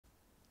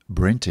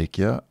BrenTech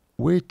here,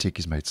 where tech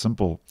is made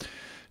simple.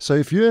 So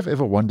if you have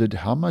ever wondered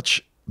how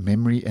much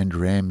memory and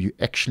RAM you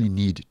actually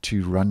need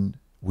to run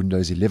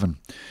Windows 11,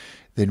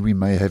 then we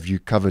may have you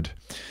covered.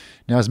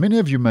 Now, as many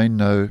of you may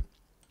know,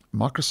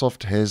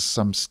 Microsoft has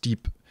some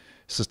steep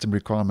system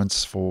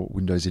requirements for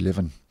Windows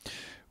 11,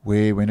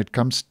 where when it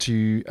comes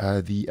to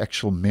the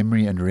actual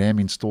memory and RAM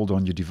installed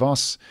on your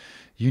device,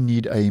 you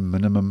need a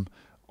minimum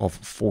of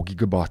 4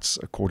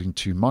 gigabytes according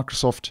to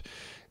Microsoft.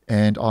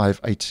 And I have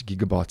 8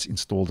 gigabytes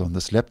installed on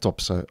this laptop,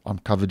 so I'm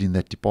covered in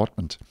that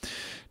department.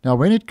 Now,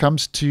 when it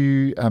comes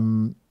to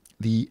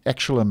the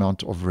actual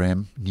amount of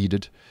RAM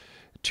needed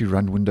to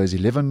run Windows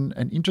 11,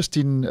 an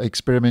interesting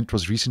experiment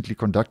was recently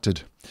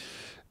conducted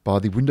by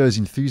the Windows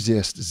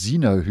enthusiast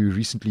Zeno, who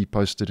recently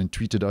posted and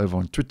tweeted over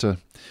on Twitter.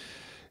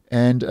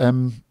 And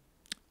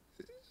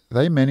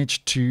they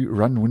managed to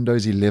run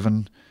Windows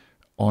 11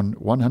 on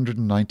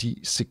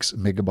 196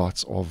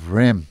 megabytes of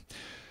RAM.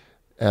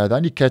 The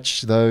only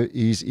catch, though,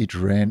 is it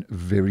ran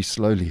very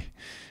slowly.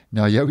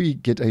 Now, here we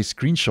get a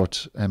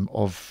screenshot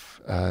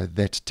of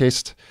that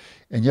test.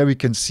 And here we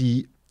can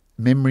see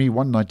memory,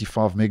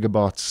 195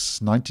 megabytes,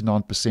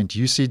 99%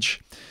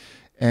 usage.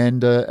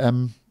 And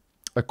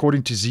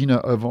according to Zeno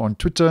over on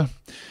Twitter,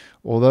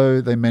 although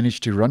they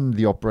managed to run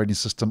the operating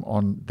system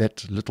on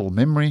that little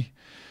memory,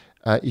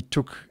 it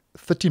took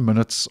 30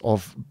 minutes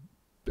of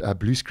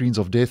blue screens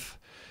of death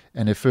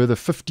and a further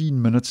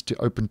 15 minutes to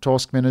open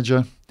Task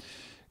Manager.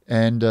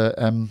 And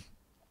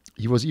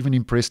he was even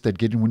impressed that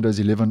getting Windows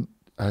 11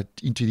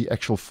 into the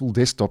actual full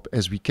desktop,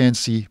 as we can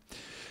see,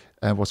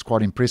 was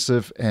quite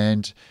impressive.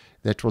 And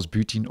that was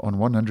booting on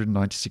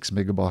 196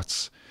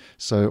 megabytes.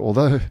 So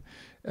although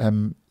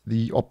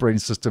the operating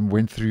system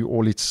went through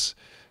all its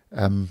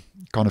kind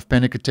of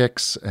panic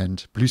attacks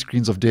and blue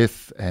screens of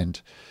death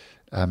and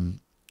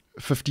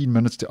 15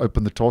 minutes to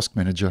open the Task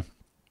Manager,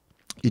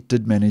 it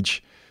did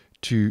manage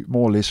to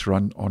more or less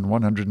run on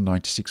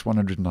 196,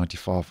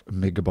 195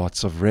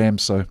 megabytes of RAM.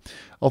 So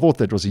I thought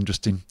that was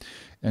interesting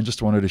and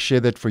just wanted to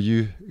share that for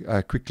you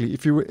quickly.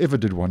 If you ever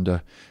did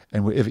wonder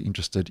and were ever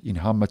interested in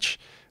how much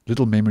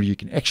little memory you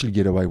can actually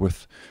get away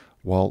with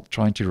while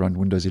trying to run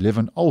Windows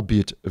 11,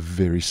 albeit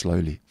very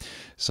slowly.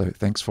 So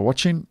thanks for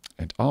watching,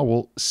 and I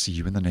will see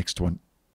you in the next one.